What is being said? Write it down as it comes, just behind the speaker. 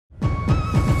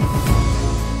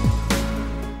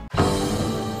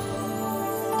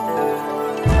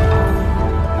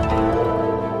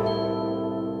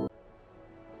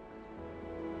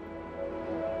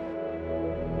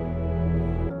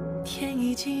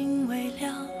经微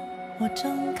亮，我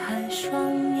睁开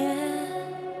双眼，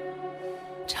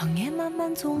长夜漫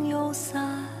漫总有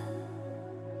散，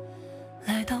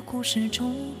来到故事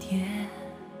终点。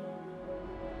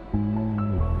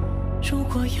如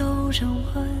果有人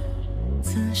问，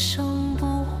此生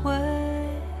不会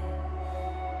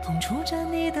碰触着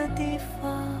你的地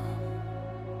方，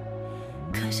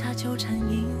刻下纠缠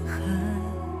印痕。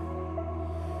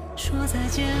说再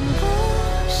见不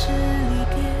是离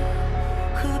别，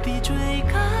何必追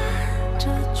赶这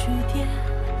句点？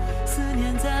思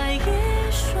念在一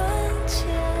瞬间，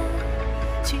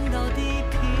情到地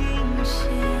平线。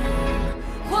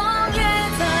荒野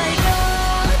在歌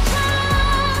唱，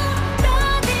大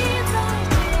地在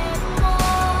淹没，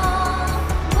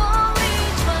我离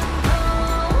穿透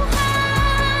海，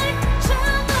深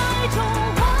爱中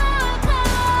花开，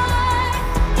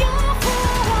有复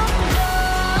往热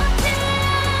天，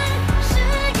誓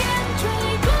言追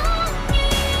光阴，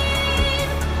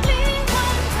灵魂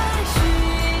在寻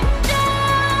找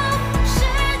时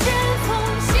间缝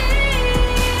隙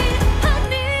和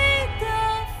你的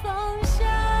方向。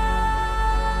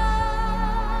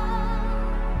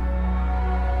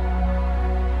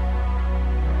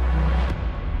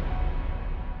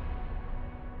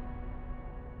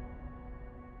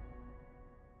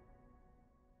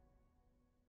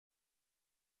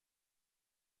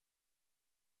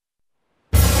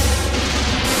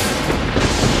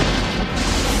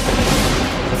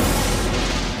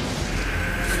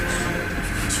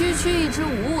区区一只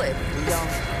无尾狐妖，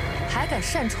还敢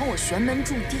擅闯我玄门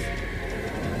驻地？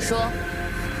说，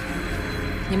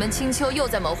你们青丘又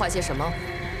在谋划些什么？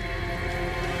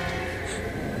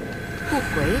不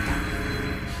回答，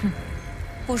哼，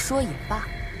不说也罢，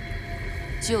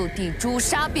就地诛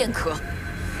杀便可。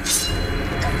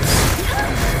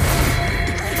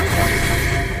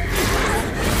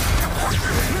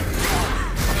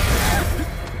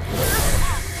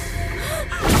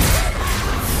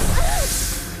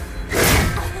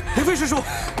林飞师叔，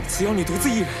此妖你独自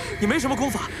一人，你没什么功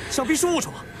法，想必是误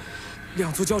闯。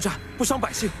两族交战，不伤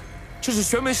百姓，这是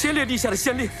玄门先烈立下的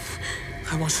先令，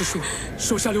还望师叔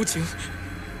手下留情。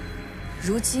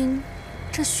如今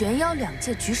这玄妖两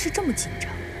界局势这么紧张，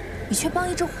你却帮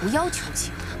一只狐妖求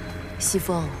情，西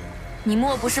风，你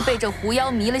莫不是被这狐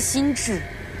妖迷了心智，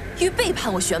欲背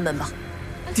叛我玄门吧？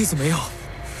弟子没有。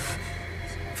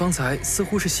方才似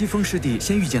乎是西风师弟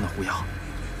先遇见的狐妖，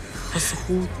他似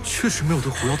乎确实没有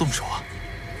对狐妖动手啊。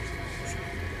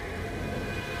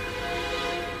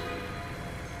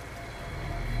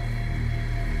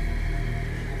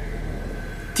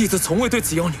弟子从未对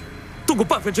此妖女动过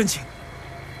半分真情。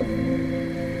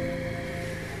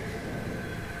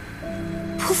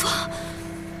仆妇，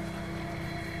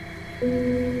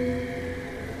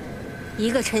一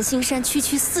个陈星山区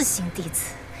区4星弟子，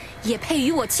也配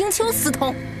与我青丘私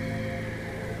通？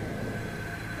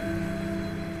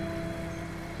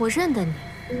我认得你，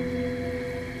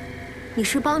你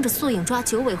是帮着素影抓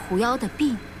9尾狐妖的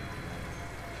婢女。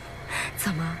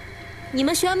怎么，你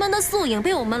们玄门的素影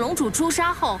被我们龙主诛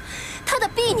杀后，他的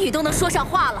婢女都能说上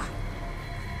话了？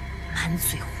满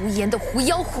嘴胡言的狐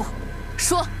妖货，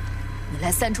说，你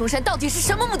来三重山到底是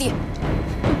什么目的？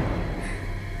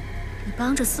你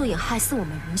帮着素影害死我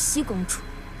们云溪公主，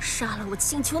杀了我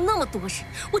青丘那么多人，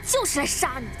我就是来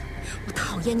杀你的。我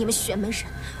讨厌你们玄门人，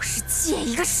我是见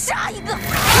一个杀一个。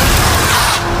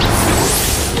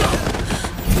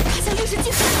他像玉石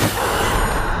进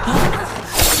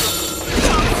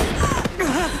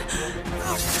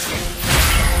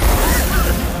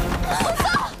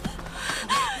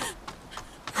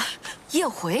燕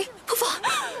回，仆妇，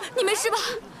你没事吧？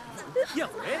燕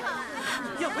回，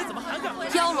燕回怎么还敢？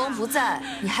妖龙不在，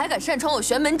你还敢擅闯我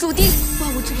玄门驻地？万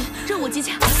物之灵，任我接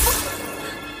洽。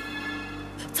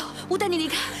走，我带你离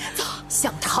开。走，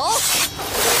想逃？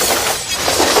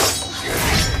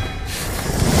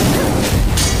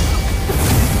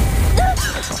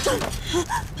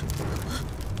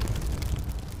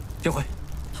燕回，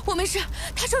我没事，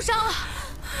他受伤了。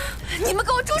你们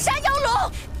给我诛杀妖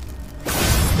龙！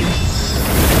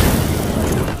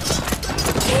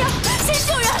天耀，先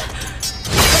救人！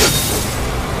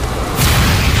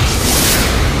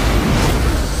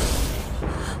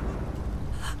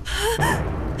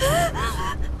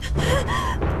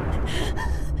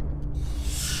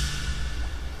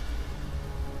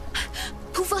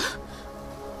屠夫，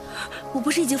我不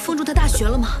是已经封住他大穴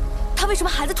了吗？他为什么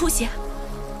还在吐血？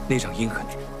那掌阴狠，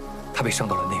他被伤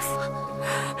到了内腑。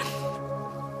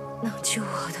能救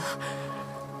我的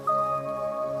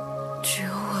只有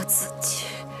我自己。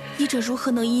医者如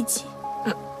何能医己？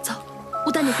走，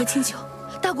我带你回青丘，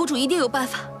大谷主一定有办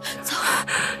法。走。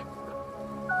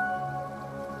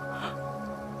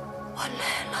我累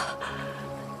了，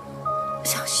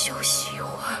想休息一会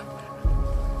儿。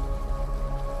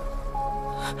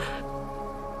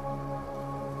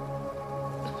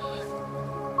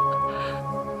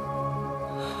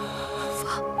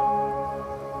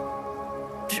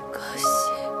只可惜，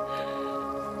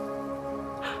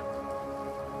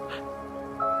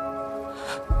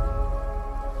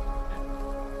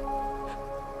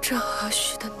这和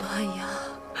煦的暖阳，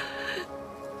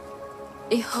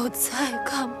以后再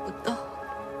看不到。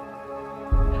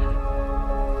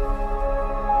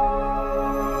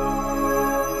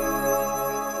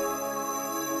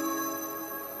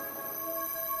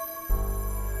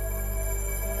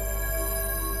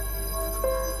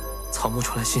草木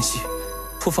传来信息，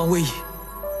破防危矣，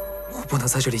我不能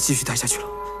在这里继续待下去了。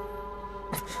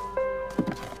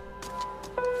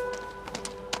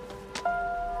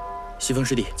西风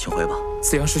师弟，请回吧。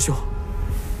子阳师兄，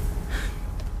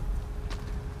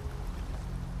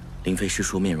林飞师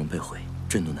叔面容被毁，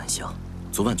震怒难降，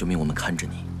昨晚就命我们看着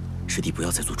你，师弟不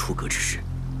要再做出格之事。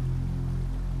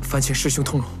烦请师兄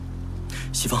通融。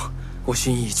西风，我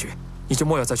心意已决，你就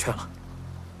莫要再劝了。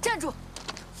站住！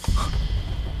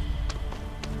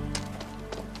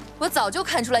我早就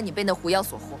看出来你被那狐妖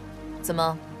所惑，怎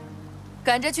么，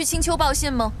赶着去青丘报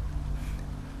信吗？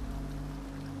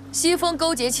西风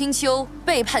勾结青丘，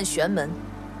背叛玄门，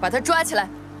把他抓起来！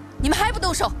你们还不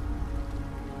动手？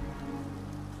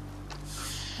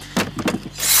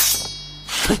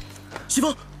西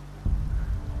风，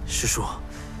师叔，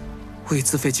我已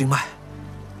自废经脉，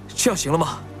这样行了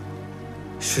吗？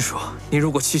师叔，您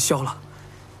如果气消了，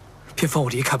便放我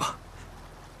离开吧。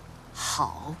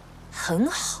好，很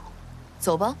好，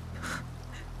走吧。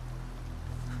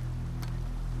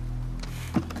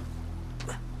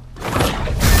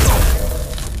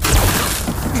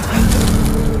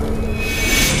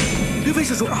林飞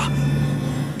师叔，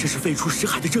这是废除识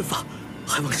海的阵法，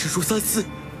还望师叔三思。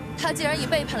他既然已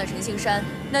背叛了陈星山，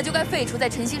那就该废除在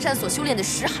陈星山所修炼的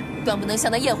识海，断不能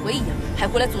像那燕回一样，还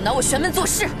回来阻挠我玄门做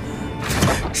事。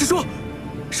师叔，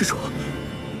师叔，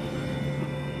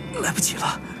来不及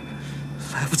了，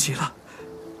来不及了。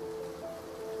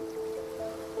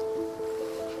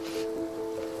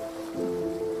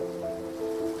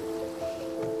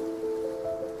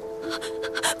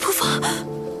不妨。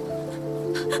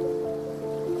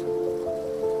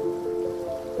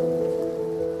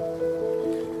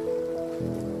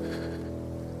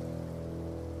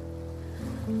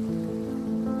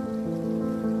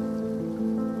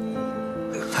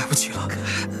来不及了，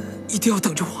一定要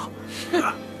等着我。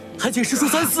还请师叔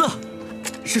三思啊！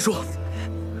师叔，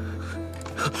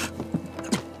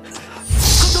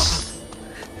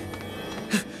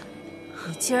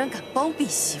你竟然敢包庇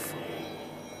西风，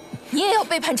你也要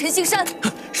背叛陈星山！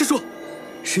师叔，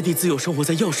师弟自幼生活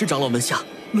在药师长老门下，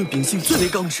论秉性最为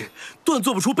刚直，断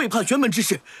做不出背叛玄门之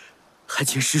事。还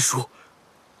请师叔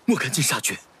莫赶尽杀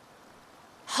绝。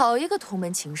好一个同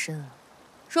门情深啊！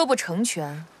若不成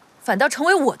全，反倒成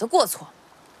为我的过错。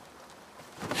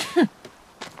哼！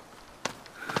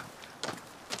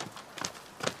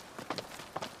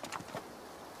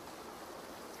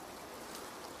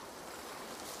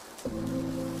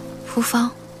福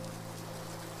芳，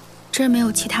这儿没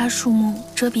有其他树木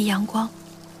遮蔽阳光，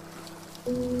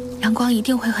阳光一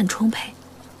定会很充沛，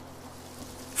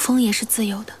风也是自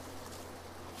由的，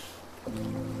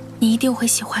你一定会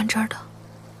喜欢这儿的。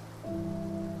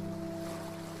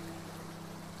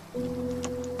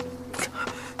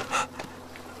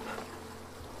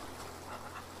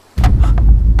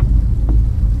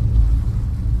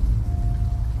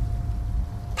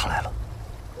他来了。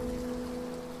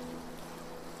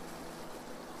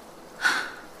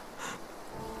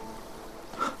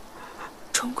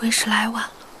终归是来晚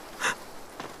了。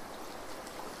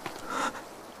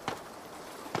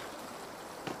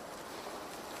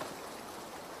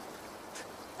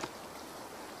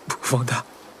不放他，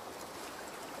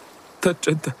他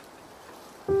真的。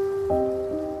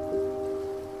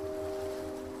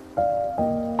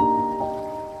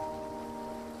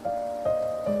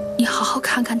你好好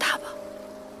看看他吧。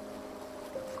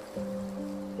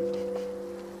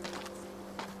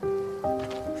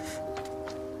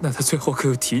那他最后可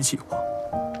有提起我？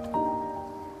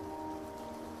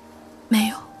没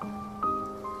有，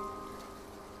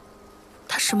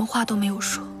他什么话都没有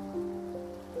说。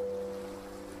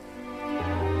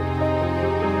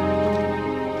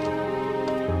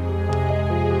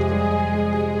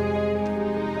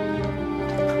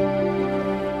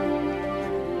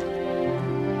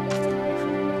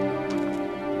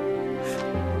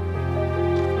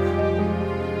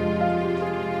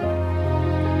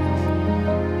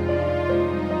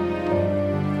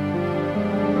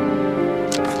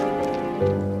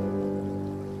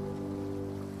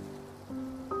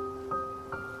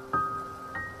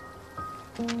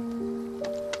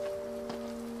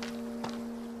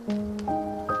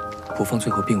风最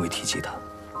后并未提及他，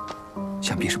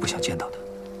想必是不想见到的。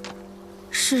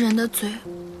世人的嘴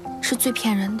是最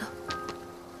骗人的，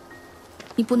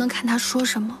你不能看他说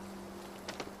什么，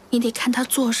你得看他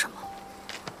做什么。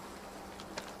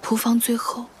蒲芳最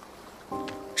后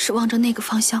是望着那个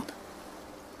方向的。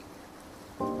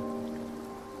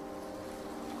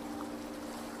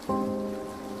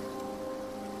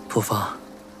蒲芳，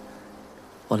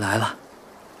我来了。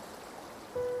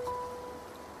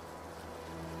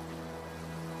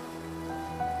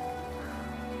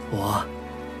我，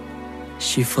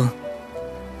西风，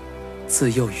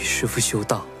自幼与师父修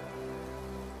道，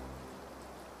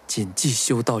谨记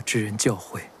修道之人教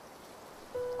诲，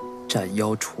斩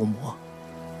妖除魔，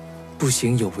不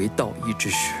行有违道义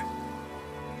之事。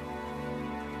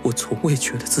我从未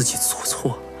觉得自己做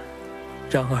错，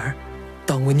然而，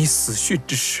当为你死讯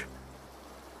之时，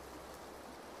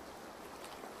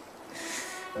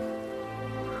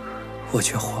我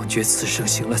却恍觉此生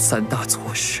行了3大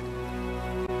错事。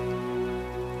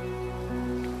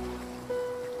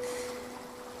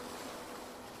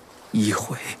一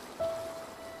回，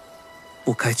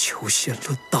不该求仙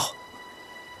论道；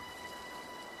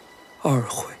二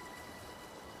回，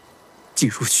进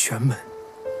入玄门，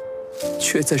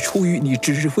却在初遇你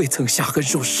之日未曾下狠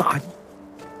手杀你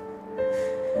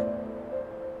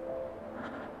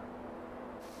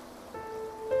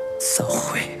；3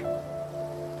回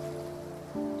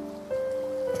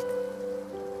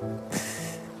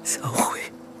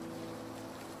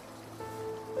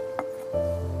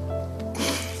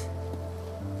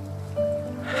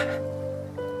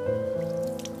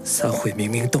，3回明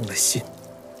明动了心，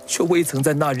却未曾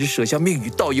在那日舍下命与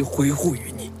道义回护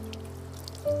于你。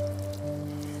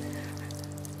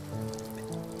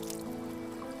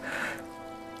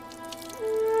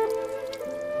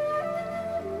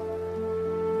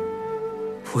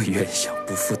我原想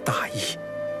不负大义，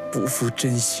不负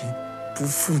真心，不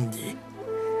负你。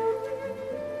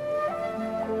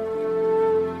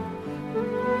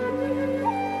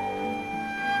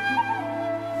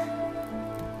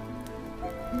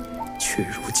却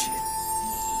如今，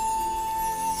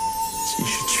竟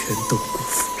是全都辜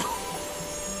负了。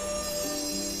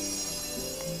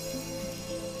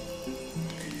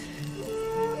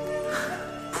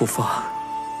蒲芳，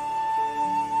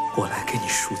我来给你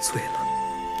赎罪了。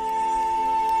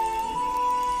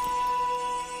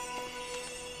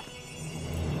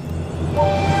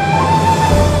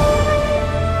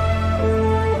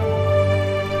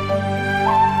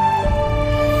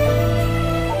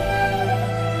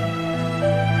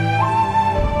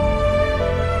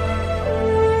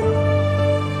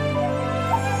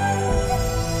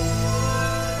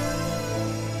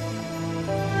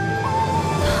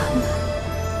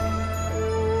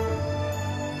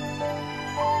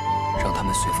让他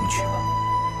们随风去吧。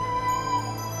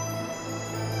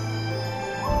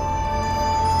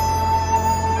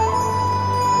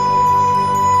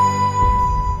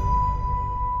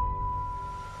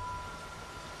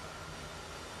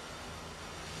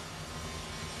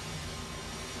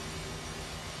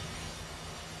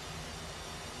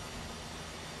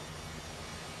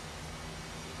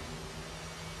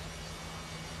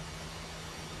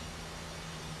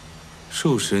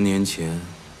数十年前，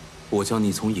我将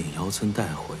你从隐妖村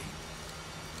带回，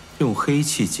用黑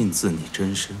气浸渍你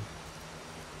真身，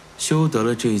修得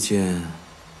了这件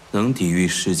能抵御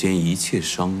世间一切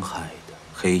伤害的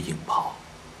黑影袍。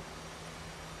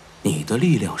你的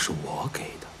力量是我给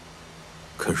的，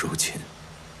可如今，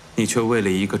你却为了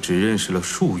一个只认识了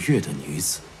数月的女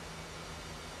子，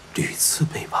屡次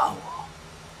背叛我，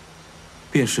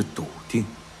便是笃定，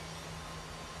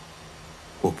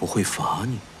我不会罚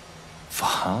你。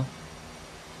罚？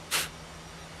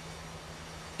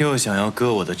又想要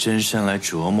割我的真身来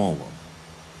折磨我吗？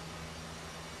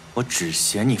我只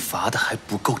嫌你罚的还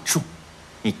不够重。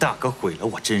你大哥毁了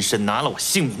我真身，拿了我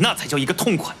性命，那才叫一个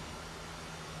痛快。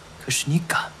可是你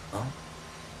敢吗？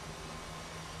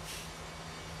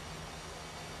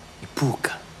你不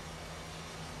敢，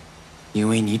因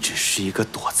为你只是一个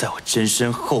躲在我真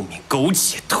身后面苟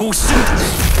且偷生的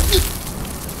人。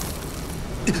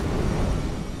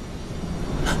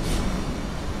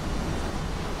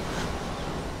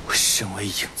我身为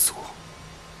影族，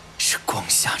是光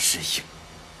下之影，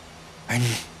而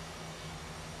你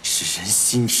是人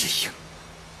心之影。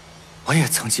我也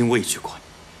曾经畏惧过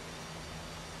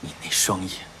你，你那双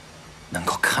眼能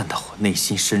够看到我内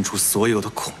心深处所有的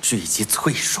恐惧以及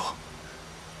脆弱。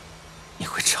你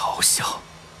会嘲笑、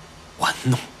玩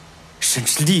弄，甚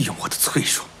至利用我的脆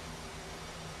弱，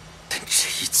但这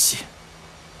一切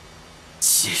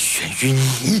皆源于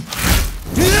你。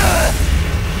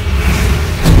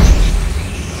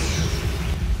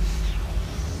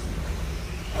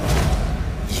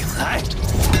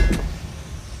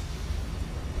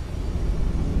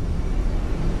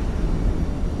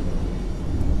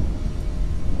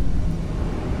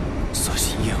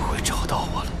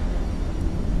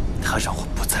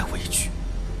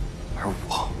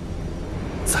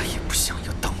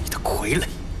回来！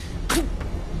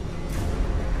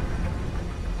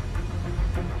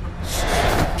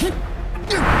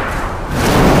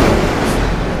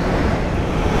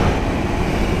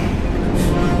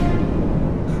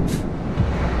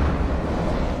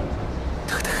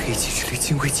他的黑气之力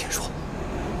竟未减弱，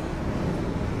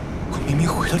我明明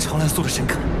毁了长蓝素的神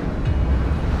龛。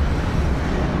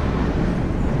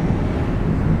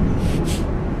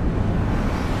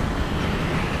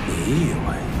 你以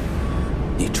为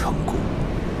你成功？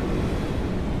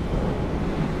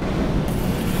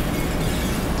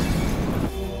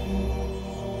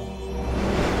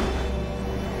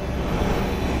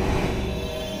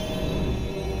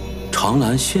长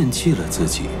蓝献祭了自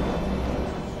己，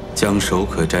将手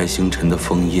可摘星辰的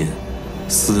封印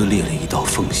撕裂了一道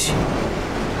缝隙，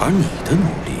而你的努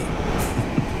力，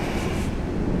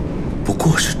不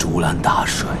过是竹篮打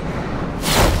水。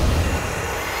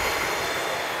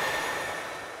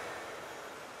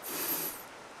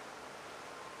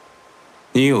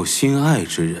 你有心爱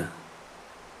之人，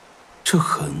这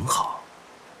很好，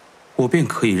我便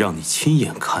可以让你亲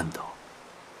眼看到，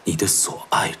你的所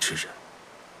爱之人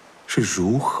是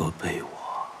如何被我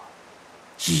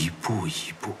一步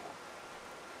一步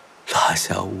拉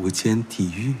下无间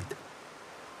地狱的。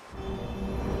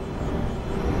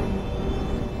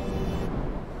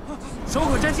手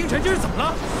可摘星辰，这是怎么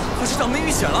了？可是掌门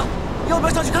遇险了，要不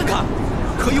要上去看看？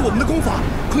可以我们的功法，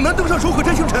很难登上手可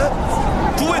摘星辰。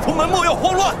 诸位同门莫要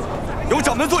慌乱，有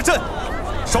掌门坐镇，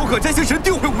手可摘星辰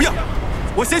定会无恙。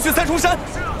我先去三重山，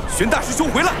寻大师兄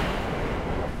回来。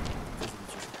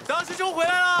大师兄回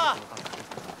来了！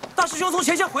大师兄从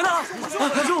前线回来了！大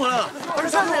师兄回来了！大师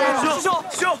兄回来了！师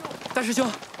兄，大师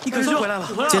兄，你可算回来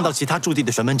了！见到其他驻地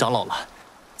的玄门长老了，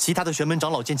其他的玄门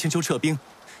长老见青丘撤兵，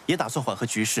也打算缓和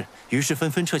局势，于是纷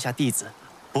纷撤下弟子，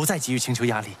不再给予青丘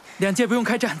压力。两界不用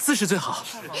开战，自是最好。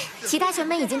其他玄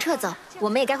门已经撤走，我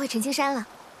们也该回陈青山了。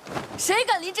谁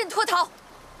敢临阵脱逃？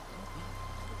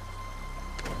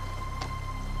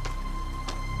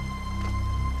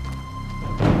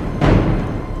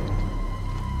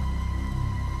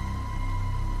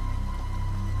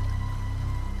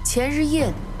前日夜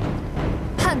里，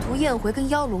叛徒雁回跟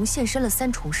妖龙现身了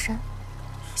三重山，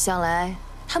想来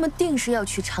他们定是要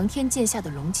去长天剑下的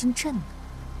龙金镇呢。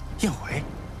雁回，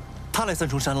他来三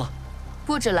重山了？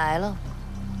不止来了，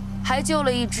还救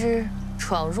了一只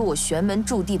闯入我玄门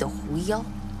驻地的狐妖。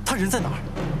他人在哪儿？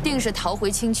定是逃回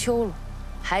青丘了，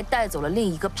还带走了另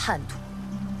一个叛徒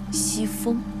西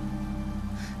风，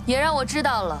也让我知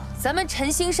道了咱们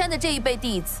陈星山的这一辈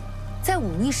弟子，在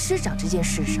忤逆师长这件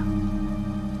事上，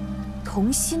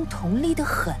同心同力的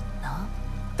很呢。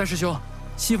大师兄，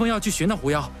西风要去寻那狐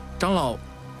妖，长老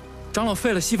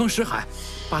废了西风识海，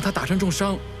把他打成重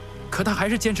伤，可他还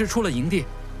是坚持出了营地，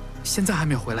现在还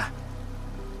没有回来。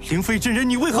灵飞真人，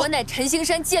你为何？我乃陈星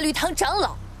山戒律堂长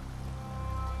老，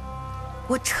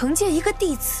我惩戒一个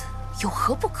弟子有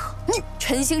何不可？你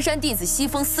陈星山弟子西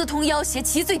风私通妖邪，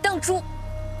其罪当诛，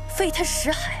废他识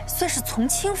海算是从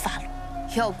轻发落。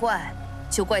要怪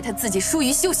就怪他自己疏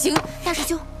于修行。大师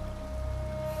兄，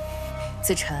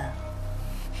子辰，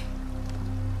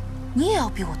你也要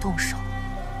逼我动手？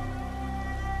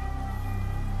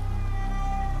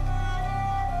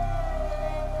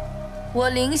我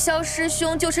凌霄师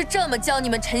兄就是这么教你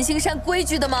们陈星山规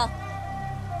矩的吗？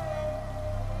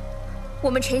我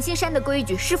们陈星山的规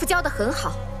矩，师父教得很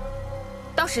好。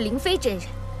倒是灵飞真人，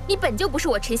你本就不是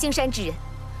我陈星山之人，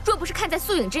若不是看在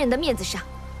素影之人的面子上，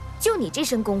就你这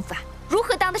身功法，如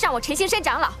何当得上我陈星山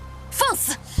长老？放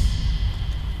肆！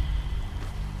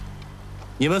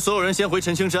你们所有人先回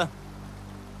陈青山，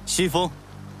西风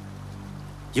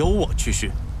由我去训。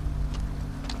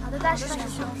好的，大师兄。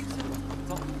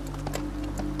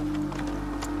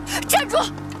站住！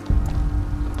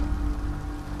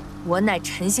我乃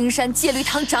陈星山戒律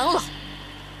堂长老，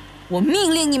我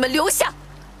命令你们留下。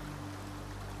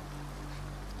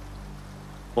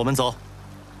我们走。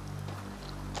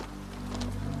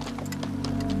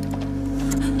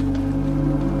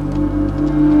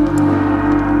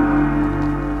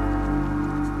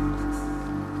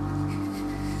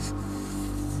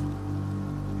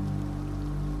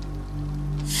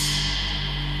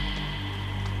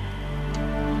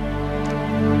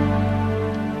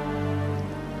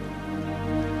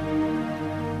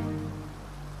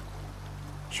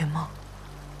云梦，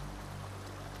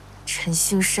陈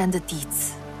星山的弟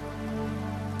子，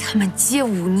他们皆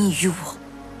忤逆于我。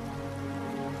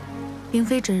灵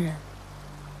飞真人，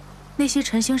那些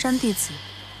陈星山弟子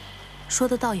说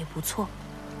的倒也不错。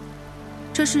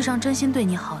这世上真心对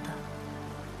你好的，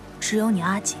只有你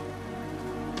阿姐。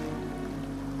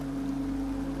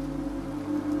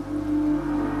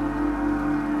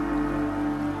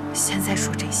现在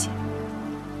说这些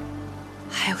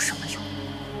还有什么用？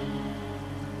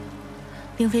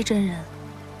灵妃真人，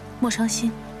莫伤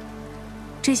心。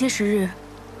这些时日，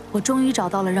我终于找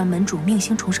到了让门主命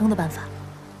星重生的办法。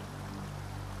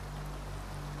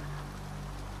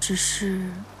只是，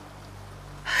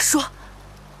说，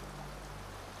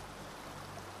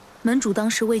门主当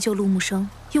时为救陆木生，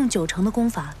用9成的功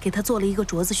法给他做了一个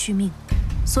镯子续命，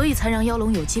所以才让妖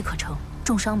龙有机可乘，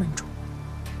重伤门主。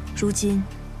如今，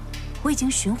我已经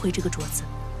寻回这个镯子，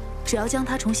只要将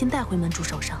它重新带回门主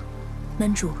手上，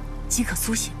门主即可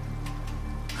苏醒。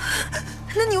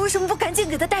那你为什么不赶紧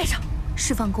给他带上？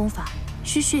释放功法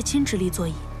需血亲之力作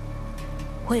引，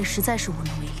我也实在是无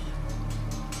能为力。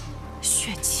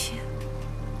血亲，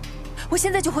我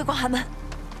现在就回广寒门。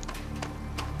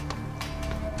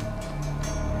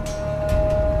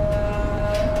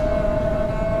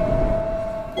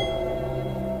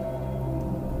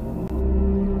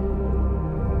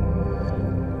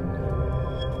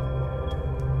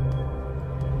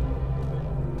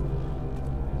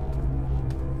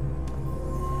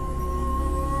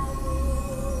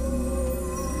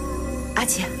阿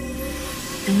姐，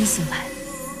等你醒来，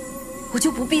我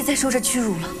就不必再受这屈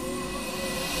辱了。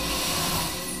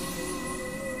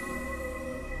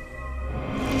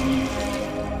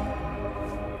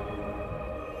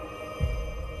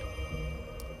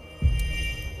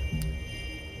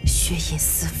血饮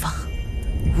四方，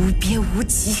无边无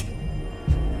际。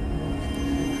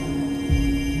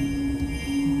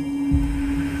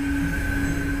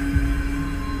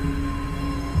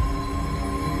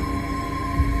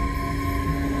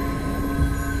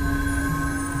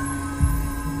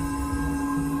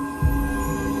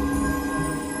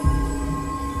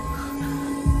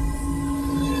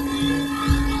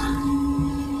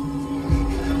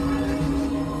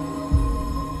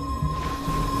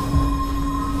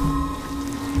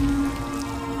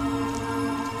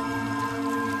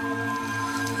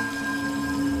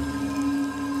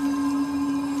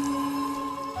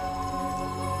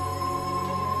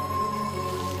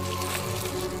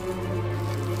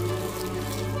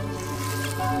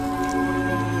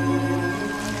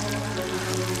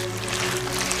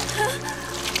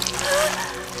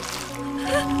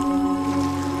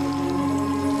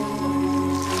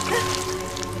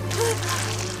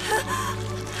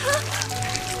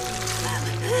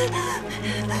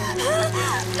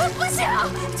不行，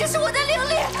这是我的灵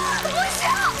力，不行，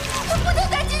不能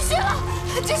再继续了，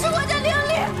这是我的灵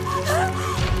力，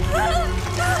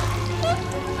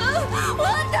我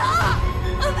的，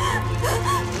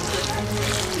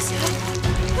不行，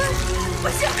不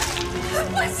行，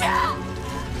不行。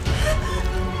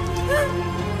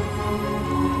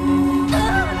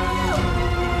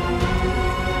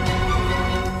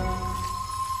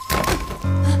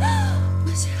不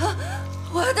行，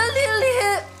我的灵力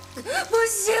不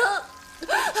行，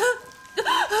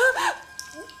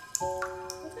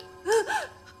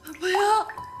不要。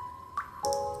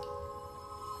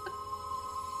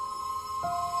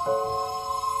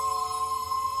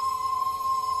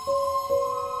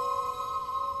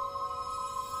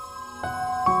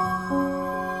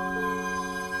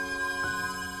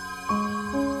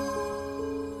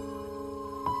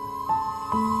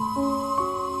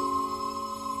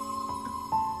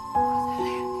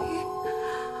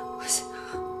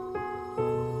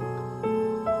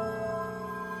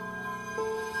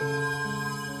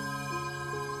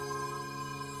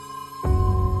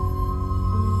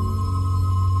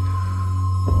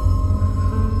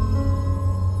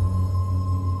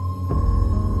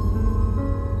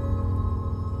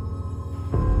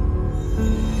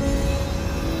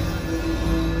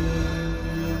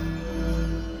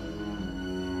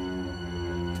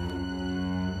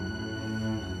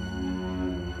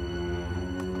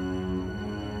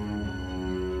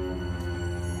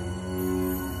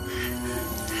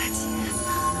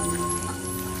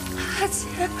阿姐，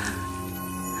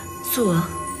素娥，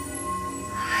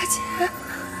阿姐，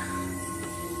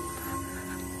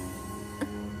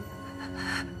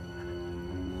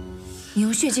你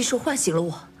用血祭术唤醒了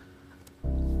我。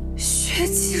血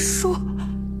祭术，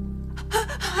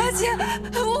阿姐，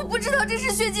我不知道这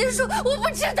是血祭术，我不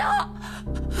知道。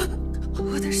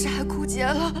我的肾还枯竭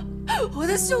了，我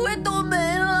的修为都没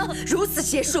了。如此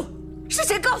邪术，是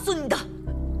谁告诉你的？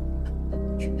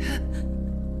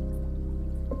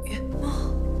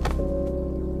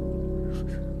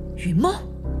云梦，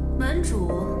门主，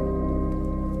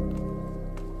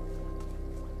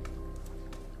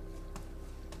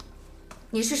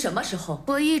你是什么时候？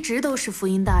我一直都是福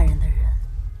音大人的人。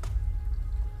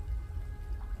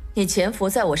你潜伏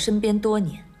在我身边多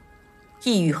年，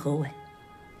意欲何为？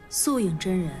素影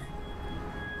真人，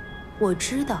我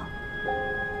知道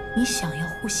你想要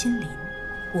护心麟，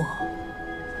我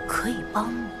可以帮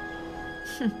你。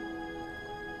哼，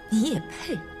你也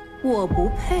配？我不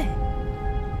配。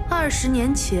20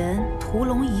年前屠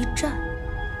龙一战，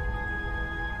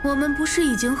我们不是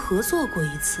已经合作过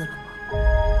一次了吗？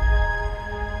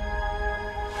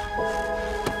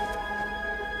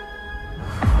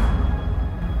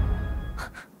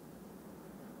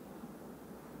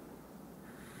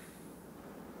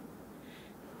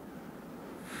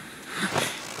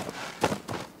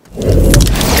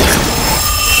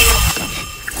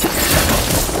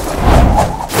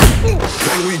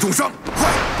容易重伤，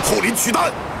快后临取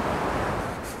弹！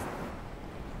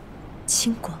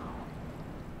青广，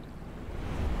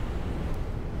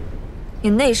你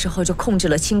那时候就控制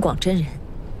了青广真人？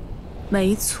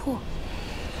没错。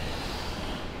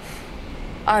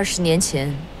20年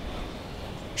前，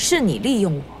是你利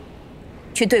用我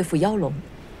去对付妖龙。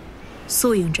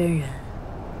素影真人，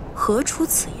何出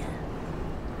此言？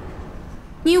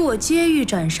你我皆欲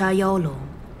斩杀妖龙，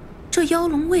这妖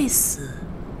龙未死，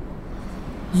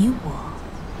你我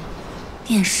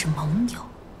便是盟友。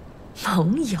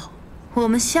盟友，我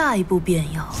们下一步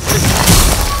便要……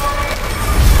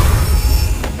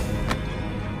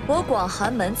我广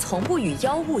寒门从不与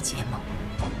妖物结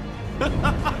盟。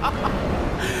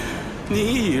你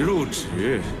已入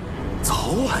职，早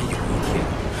晚有一天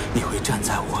你会站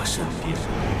在我身边。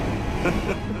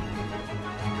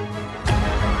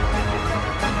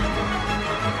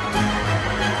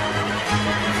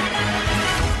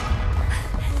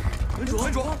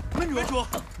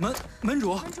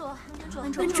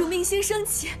门主命星升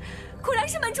起，果然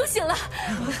是门主醒了，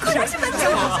果然是门主，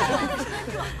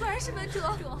果然是门主。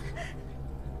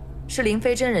是灵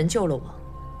飞真人救了我，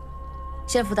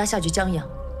先扶他下去江阳。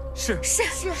是。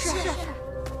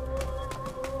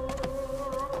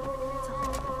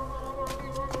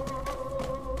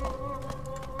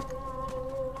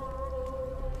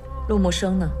陆木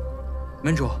生呢？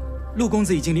门主，陆公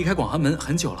子已经离开广寒门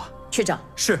很久了。去找。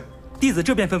是，弟子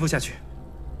这便吩咐下去。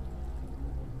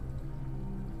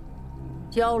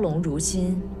妖龙如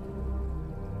今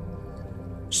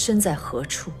身在何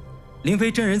处？灵飞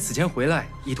真人此前回来，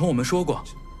已同我们说过，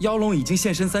妖龙已经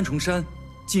现身三重山，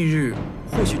近日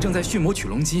或许正在驯魔取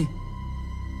龙筋。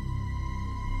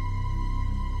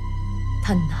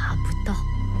他拿不到。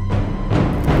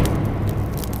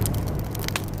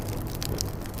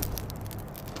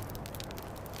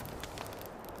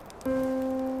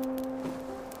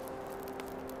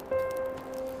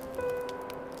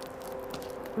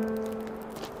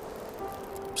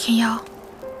天妖，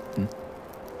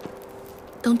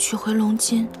等取回龙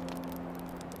筋，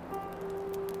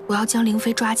我要将灵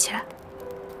飞抓起来。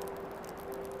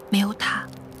没有他，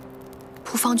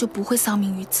蒲芳就不会丧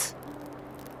命于此，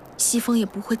西风也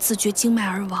不会自绝经脉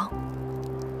而亡。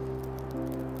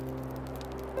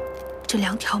这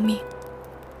2条命，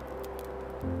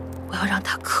我要让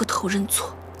他磕头认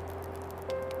错。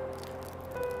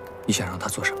你想让他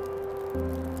做什么？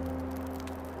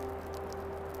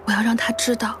我要让他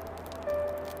知道，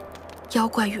妖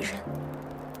怪与人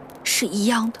是一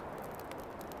样的，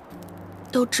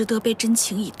都值得被真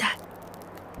情以待。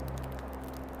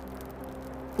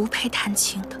不配谈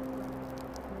情的，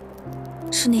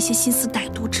是那些心思歹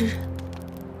毒之人，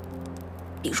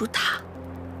比如他，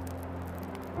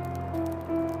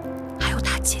还有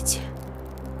他姐姐。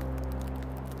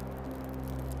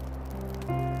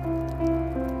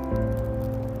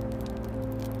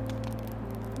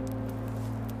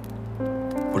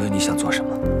无论你想做什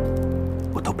么，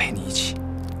我都陪你一起。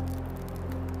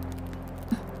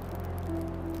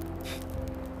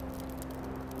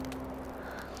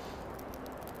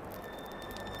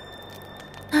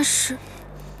那是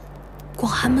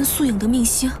广寒门素影的命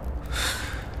星。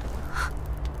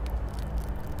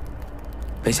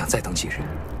本想再等几日，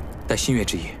待新月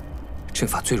之夜，阵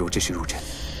法最弱之时入阵。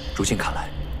如今看来，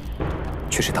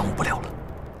确实耽误不了了。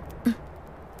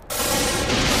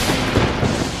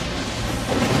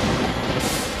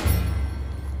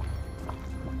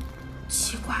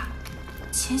奇怪，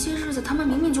前些日子他们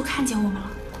明明就看见我们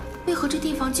了，为何这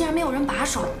地方竟然没有人把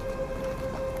守？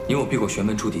你我避过玄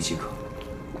门出敌即可。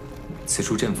此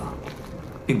处阵法，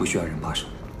并不需要人把守。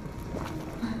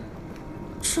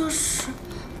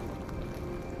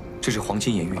这是黄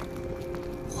金岩玉。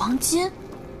黄金？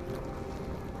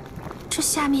这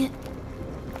下面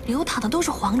流淌的都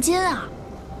是黄金啊！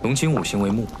龙金五行为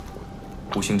木，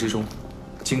五行之中，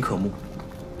金克木。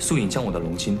素影将我的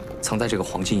龙金藏在这个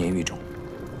黄金岩玉中，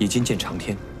以金剑长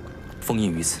天，封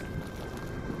印于此。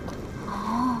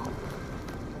哦，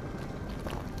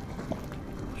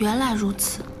原来如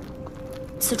此。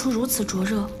此处如此灼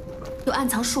热，又暗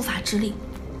藏术法之力，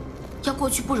要过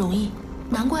去不容易，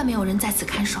难怪没有人在此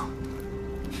看守。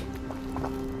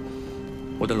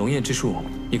我的龙焰之术，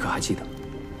你可还记得？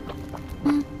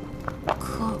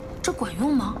可这管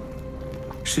用吗？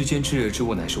世间炙热之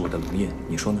物乃是我的龙焰，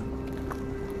你说呢？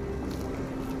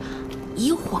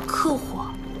以火克火，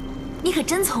你可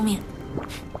真聪明。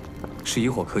是以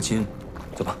火克金，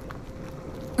走吧。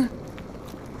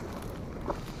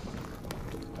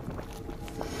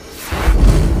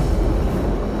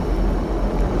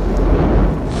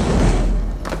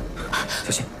小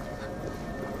心。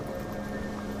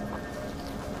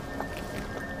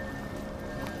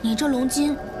你这龙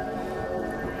筋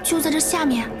就在这下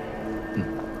面。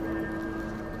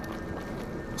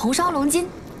红烧龙筋。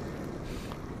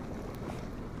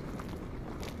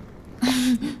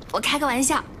我开个玩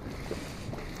笑。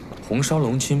红烧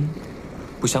龙筋，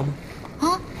不香吗？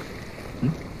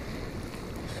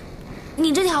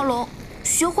你这条龙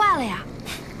学坏了呀，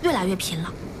越来越贫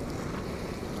了。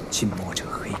近墨者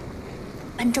黑，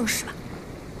办正事吧。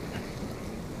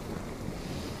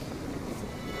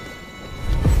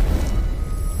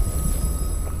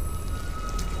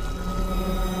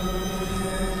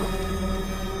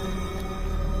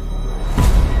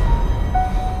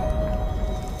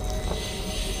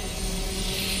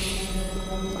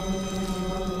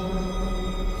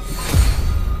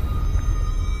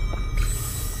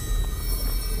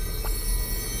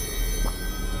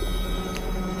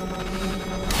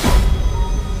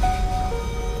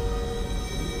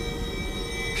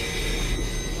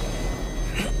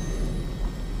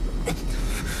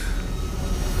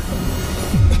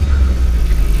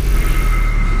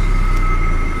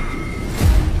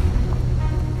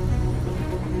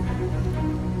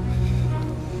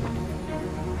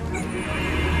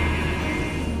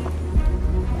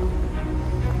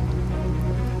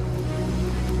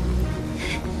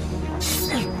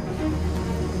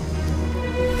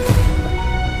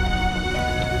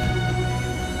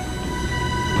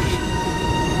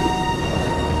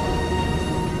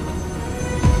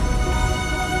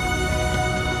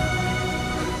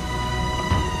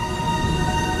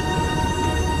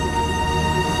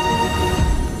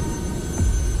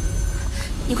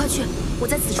你快去，我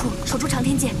在此处守住长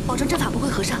天界，保证阵法不会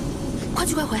合上。快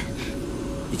去快回。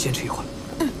你坚持一会儿。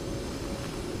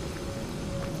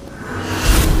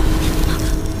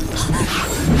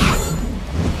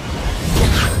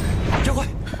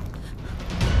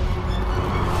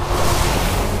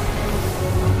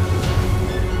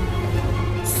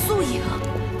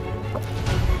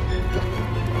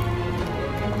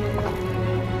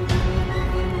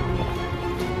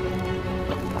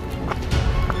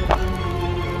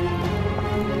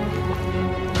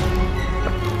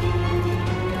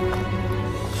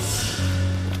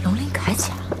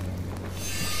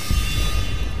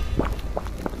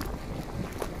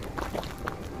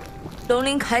龙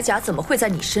鳞铠甲怎么会在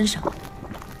你身上？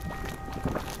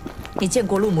你见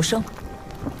过陆木生？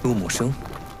陆木生？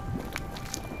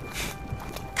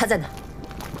他在哪？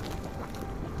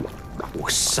我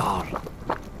杀了。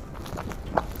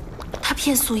他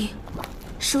骗素影，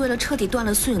是为了彻底断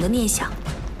了素影的念想，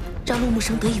让陆木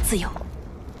生得以自由。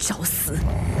找死！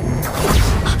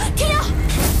天耀！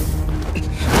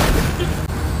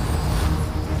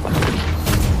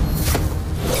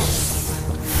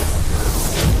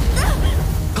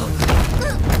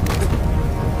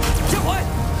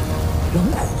龙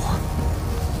虎，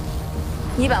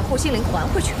你把护心麟还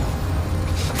回去。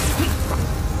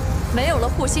没有了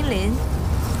护心麟，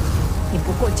你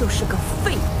不过就是个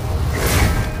废物。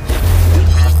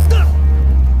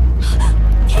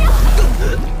天耀！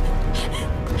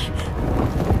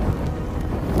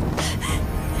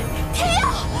天耀！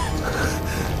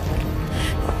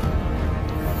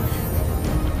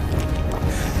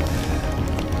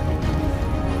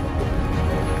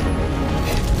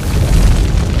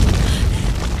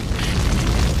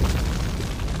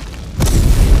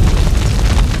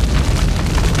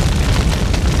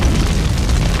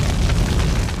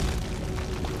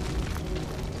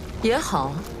也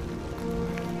好，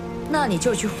那你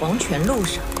就去黄泉路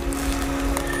上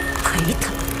陪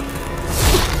他。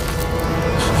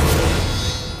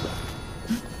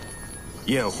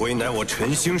燕回乃我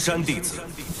陈兴山弟子，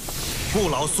不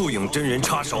劳素影真人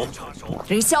插手。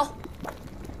凌霄，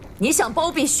你想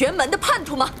包庇玄门的叛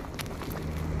徒吗？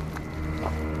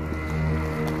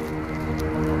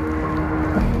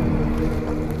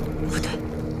不对。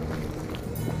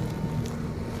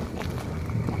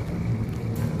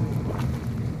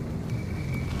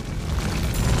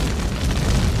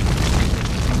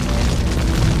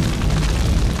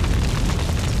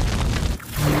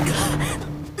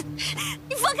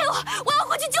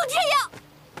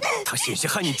险些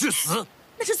害你致死。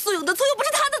那是素勇的错，又不是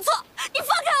他的错。你放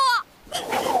开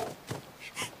我！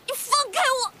你放开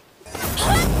我！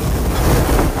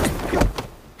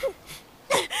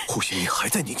护心灵还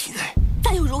在你体内，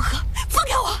那又如何？放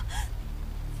开我！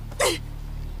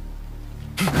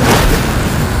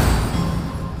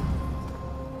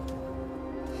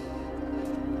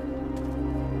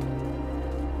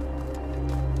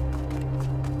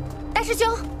大师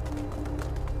兄，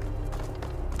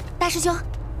大师兄，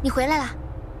你回来了。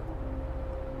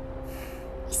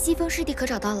西风师弟可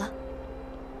找到了？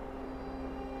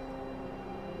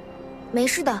没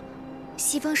事的，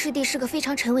西风师弟是个非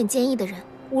常沉稳坚毅的人，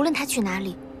无论他去哪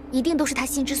里，一定都是他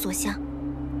心之所向。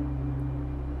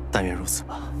但愿如此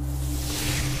吧。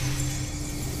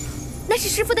那是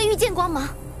师父的御剑光芒，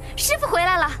师父回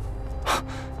来了。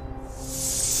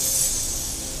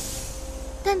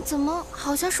但怎么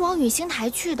好像是往陨星台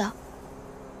去的？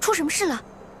出什么事了？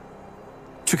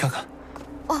去看看。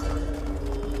哦。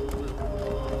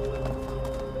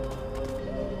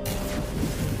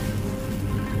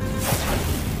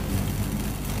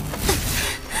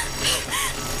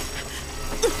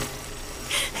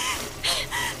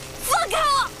放开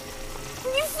我！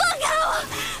你放开我！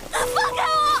放开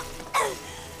我！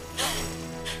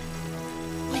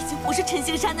我已经不是陈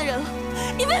星山的人了，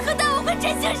你为何带我回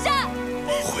陈星山？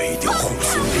毁掉护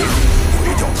心灵，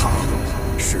毁掉他，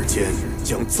世间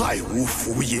将再无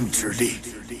福音之力。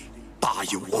答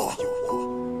应我，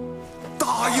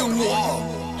答应我！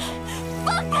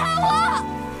放开我！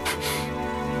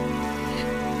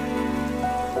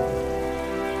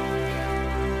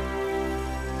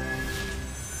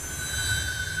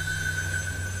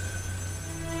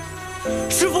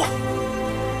师傅，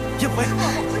燕回。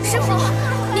师傅，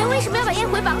您为什么要把燕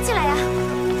回绑起来呀？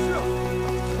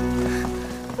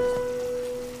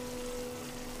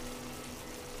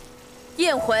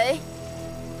燕回，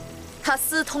他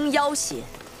私通妖邪，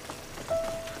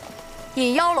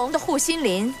以妖龙的护心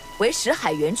麟为识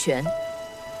海源泉。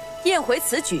燕回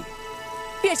此举，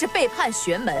便是背叛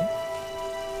玄门。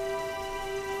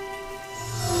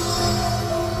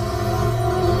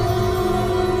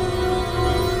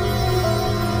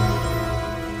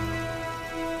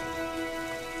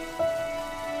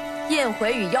燕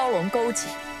回与妖龙勾结，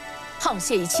沆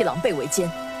瀣一气，狼狈为奸，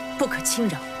不可轻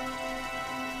饶。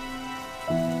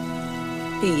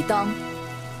理当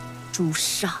诛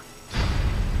杀。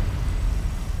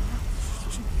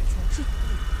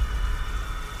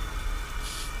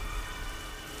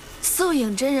素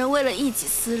影真人为了一己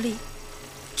私利，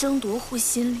争夺护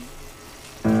心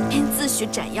麟，便自诩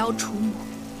斩妖除魔。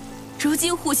如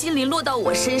今护心麟落到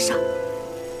我身上，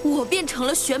我便成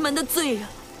了玄门的罪人了。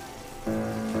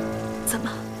怎么，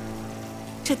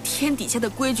这天底下的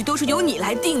规矩都是由你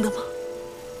来定的吗？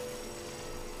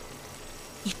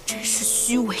你真是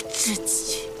虚伪至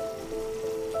极！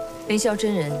凌霄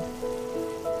真人，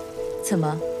怎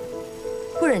么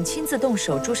不忍亲自动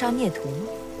手诛杀灭徒吗？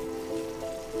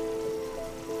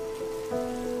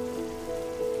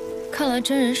看来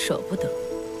真人舍不得，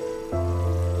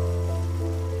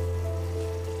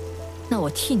那我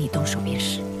替你动手便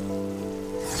是。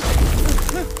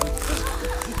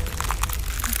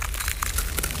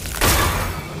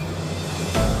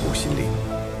护心灵，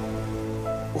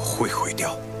我会毁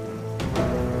掉。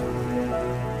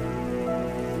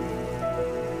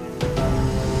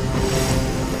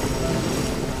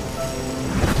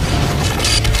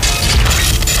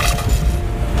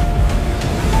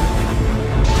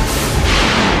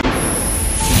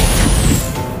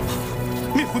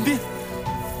灭魂鞭，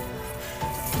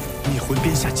灭魂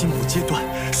鞭下筋骨皆断，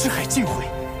尸骸尽毁，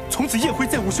从此燕回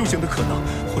再无修行的可能。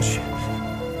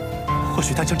或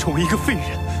许他将成为一个废人。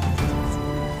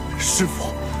师傅，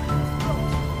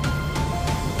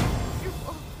师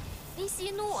傅，您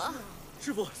息怒啊！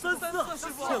师傅，34，师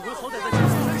傅，燕回好歹在前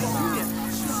线待7年。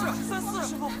是34，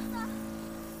师傅。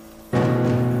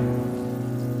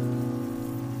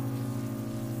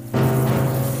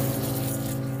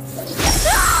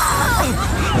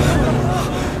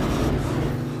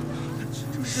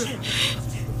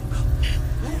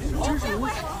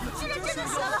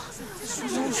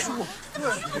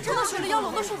我真的学了妖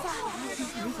龙的术法。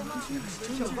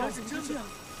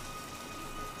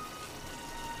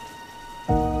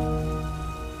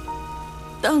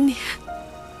当年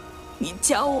你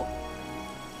教我，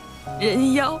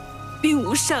人妖并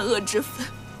无善恶之分，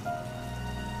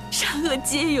善恶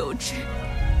皆有之。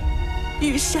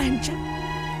遇善者，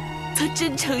则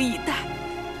真诚以待；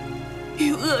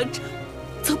遇恶者，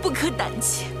则不可胆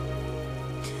怯。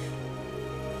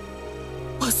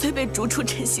我虽被逐出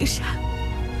陈星山，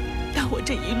但我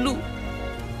这一路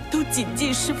都谨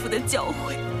记师父的教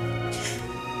诲。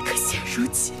可现如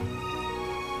今，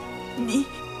你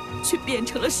却变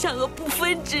成了善恶不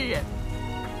分之人。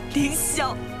凌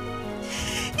霄，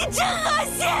你真恶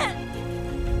心！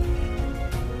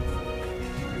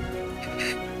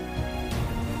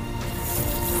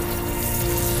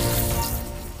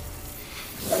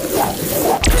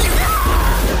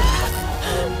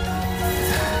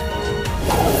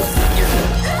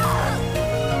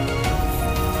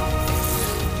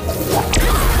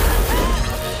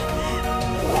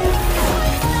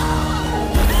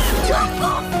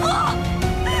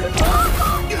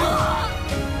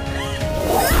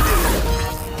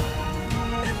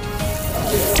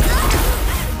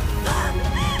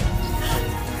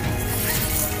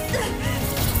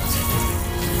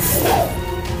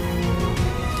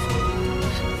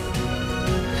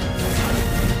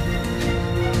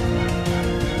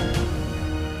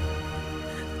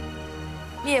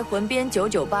灭魂鞭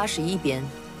9981鞭，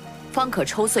方可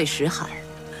抽碎识海，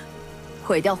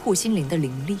毁掉护心灵的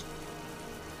灵力。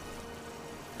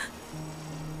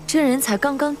真人才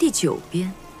刚刚第9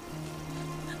鞭，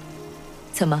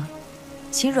怎么，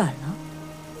心软了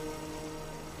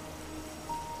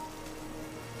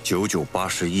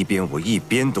？9981鞭我一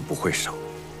鞭都不会少，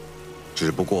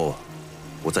只不过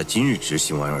我在今日执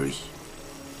行完而已。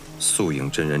素影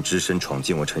真人只身闯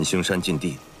进我陈星山禁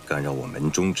地，干扰我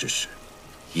门中之事，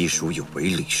亦属有违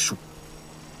礼数。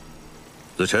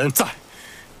子辰在，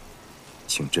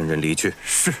请真人离去。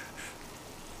是。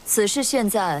此事现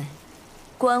在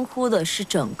关乎的是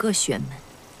整个玄门，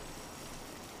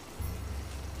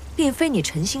并非你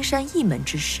陈星山一门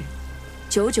之事。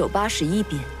9981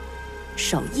鞭，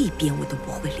少一鞭我都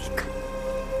不会离开。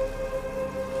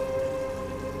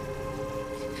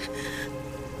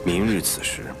明日此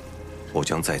时，我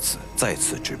将在此再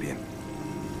次执鞭，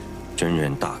真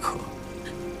人大可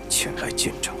前来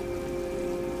见证。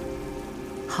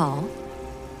好，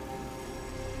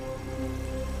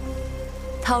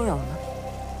叨扰了。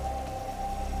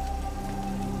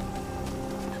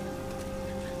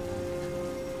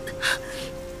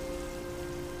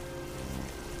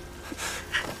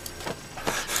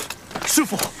师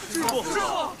父，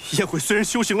燕慧虽然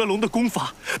修行了龙的功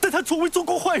法，但她从未做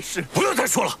过坏事。不要再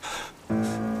说了。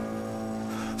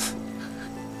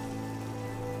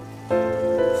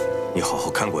你好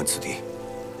好看管此地，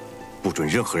不准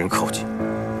任何人靠近。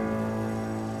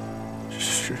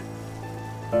是。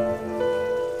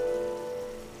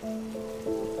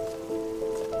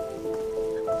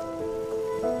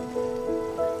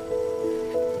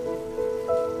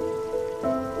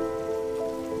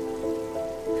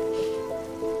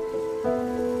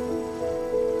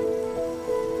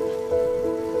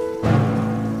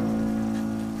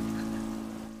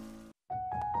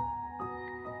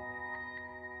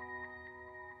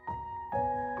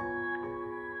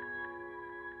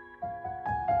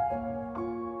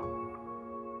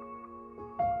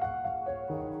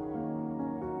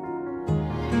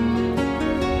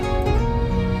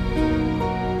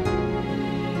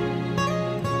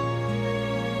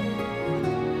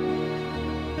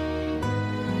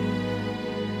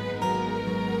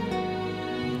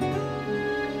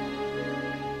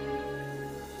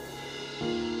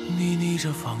你逆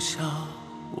着方向，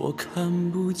我看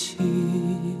不清，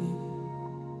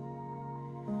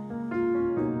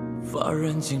发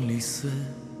染尽离丝，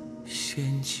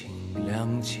闲情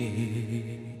两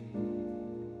极。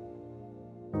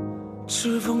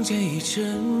指缝间一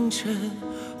阵阵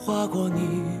划过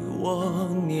你我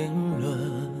年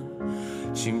轮，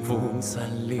清风散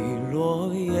离，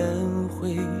落雁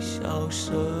回萧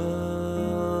瑟，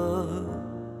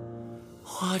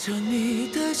画着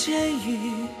你的剪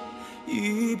影，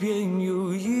一遍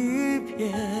又一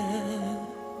遍，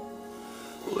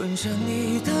吻着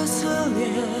你的侧脸，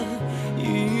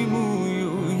一幕又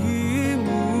一幕。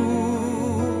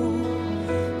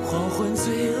黄昏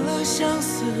醉了相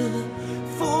思，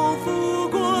风拂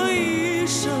过一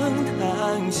声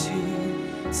叹息，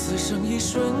此生一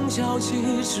瞬交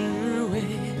集，只为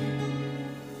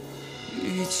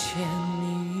遇见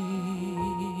你。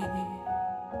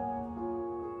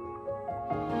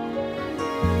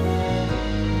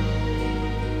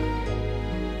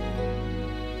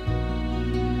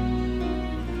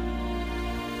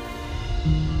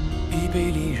一杯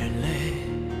离人泪，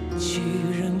几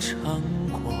人尝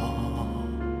过？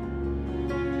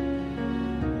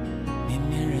年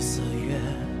年日4月，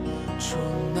终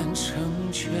难成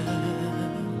全。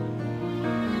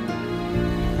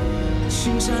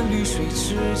青山绿水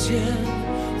之间，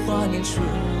华年春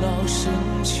老，深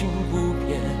情不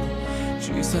变。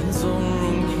聚散纵容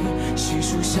易，细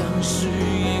数相识，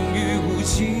烟雨无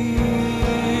尽。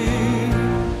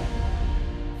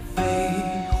飞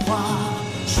花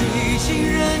雪。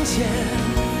前，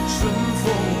春风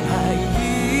还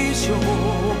依旧，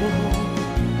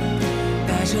带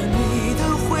着你的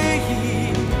回忆，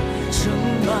盛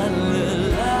满了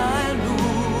来路。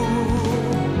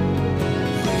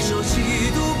回首几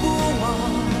度不忘，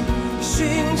寻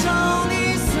找你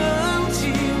曾经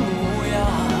模样，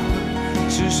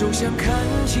只手想看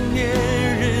尽年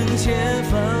人间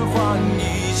繁华依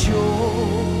旧，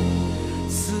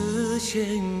此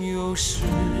间有时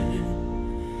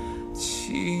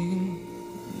情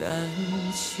难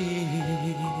弃。